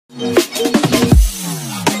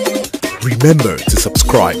Remember to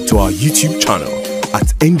subscribe to our YouTube channel at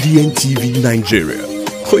NDN Nigeria.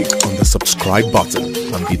 Click on the subscribe button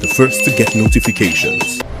and be the first to get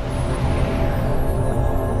notifications.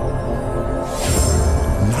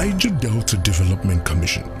 Niger Delta Development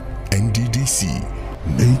Commission, NDDC,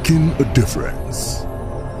 making a difference.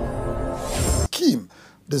 Scheme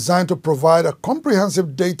designed to provide a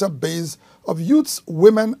comprehensive database of youths,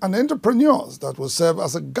 women, and entrepreneurs that will serve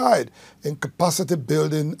as a guide in capacity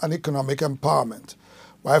building and economic empowerment.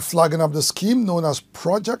 While flagging up the scheme known as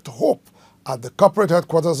Project Hope at the corporate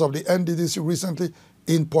headquarters of the NDDC recently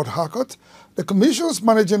in Port Harcourt, the Commission's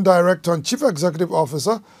Managing Director and Chief Executive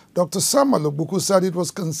Officer, Dr. Samuel Ogbuku, said it was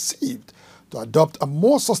conceived to adopt a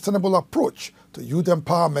more sustainable approach to youth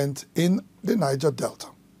empowerment in the Niger Delta.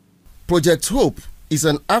 Project Hope is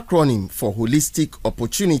an acronym for Holistic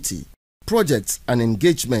Opportunity, Projects and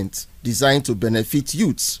Engagement designed to benefit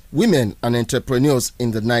youths, women and entrepreneurs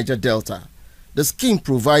in the Niger Delta. The scheme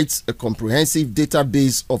provides a comprehensive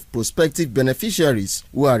database of prospective beneficiaries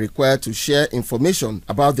who are required to share information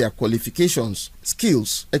about their qualifications,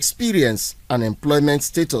 skills, experience and employment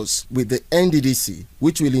status with the NDDC,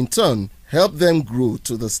 which will in turn help them grow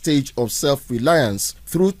to the stage of self-reliance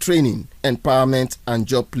through training, empowerment and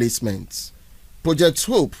job placements. Project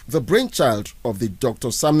Hope, the brainchild of the Dr.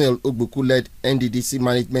 Samuel Ogbuku-led NDDC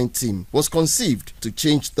management team, was conceived to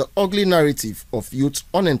change the ugly narrative of youth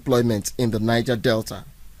unemployment in the Niger Delta.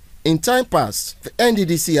 In time past, the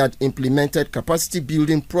NDDC had implemented capacity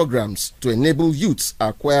building programs to enable youths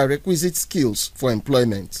acquire requisite skills for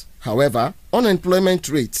employment. However, unemployment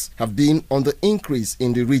rates have been on the increase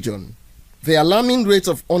in the region. The alarming rate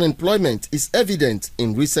of unemployment is evident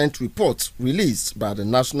in recent reports released by the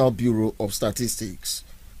National Bureau of Statistics.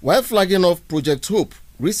 While flagging off Project Hope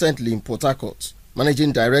recently in Port Harcourt,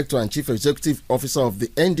 Managing Director and Chief Executive Officer of the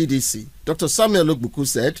NDDC, Dr. Samuel Ogbuku,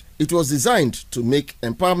 said it was designed to make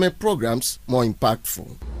empowerment programs more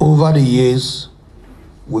impactful. Over the years,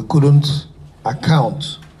 we couldn't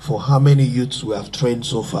account for how many youths we have trained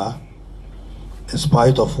so far. In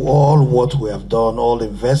spite of all what we have done, all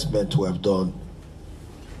investment we have done,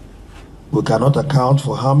 we cannot account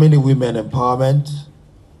for how many women empowerment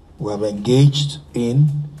we have engaged in.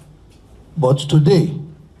 But today,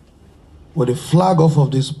 with the flag off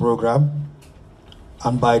of this program,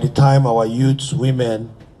 and by the time our youths,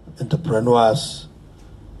 women, entrepreneurs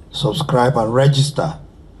subscribe and register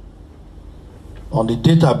on the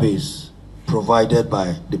database provided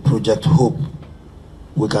by the Project Hope,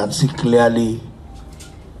 we can see clearly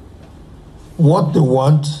what they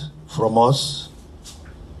want from us.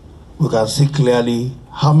 We can see clearly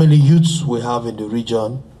how many youths we have in the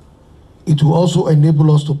region. It will also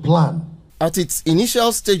enable us to plan. At its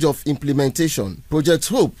initial stage of implementation, Project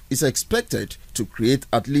Hope is expected to create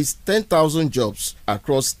at least 10,000 jobs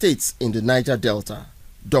across states in the Niger Delta.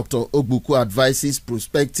 Dr. Ogbuku advises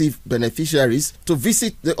prospective beneficiaries to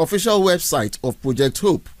visit the official website of Project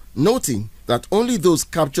Hope, noting that only those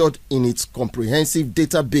captured in its comprehensive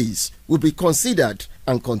database will be considered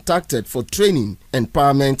and contacted for training,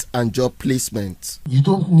 empowerment and job placement. You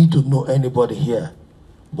don't need to know anybody here,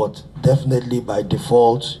 but definitely by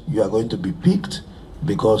default you are going to be picked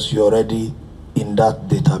because you're already in that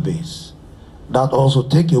database. That also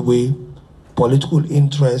takes away political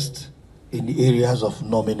interest in the areas of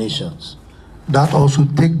nominations. That also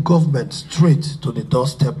takes government straight to the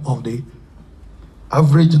doorstep of the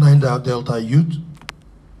average Niger Delta youth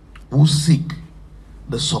who seek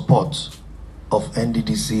the support of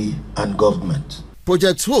NDDC and government.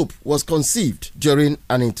 Project Hope was conceived during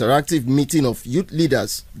an interactive meeting of youth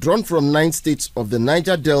leaders drawn from 9 states of the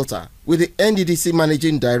Niger Delta with the NDDC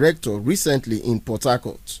Managing Director recently in Port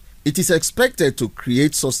Harcourt. It is expected to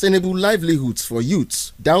create sustainable livelihoods for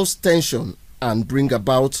youths, douse tension and bring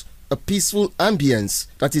about a peaceful ambience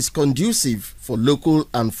that is conducive for local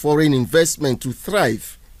and foreign investment to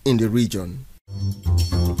thrive in the region.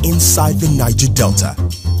 Inside the Niger Delta.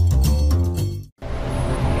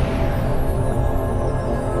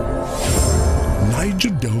 Niger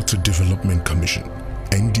Delta Development Commission,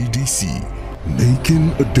 NDDC,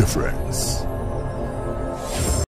 making a difference.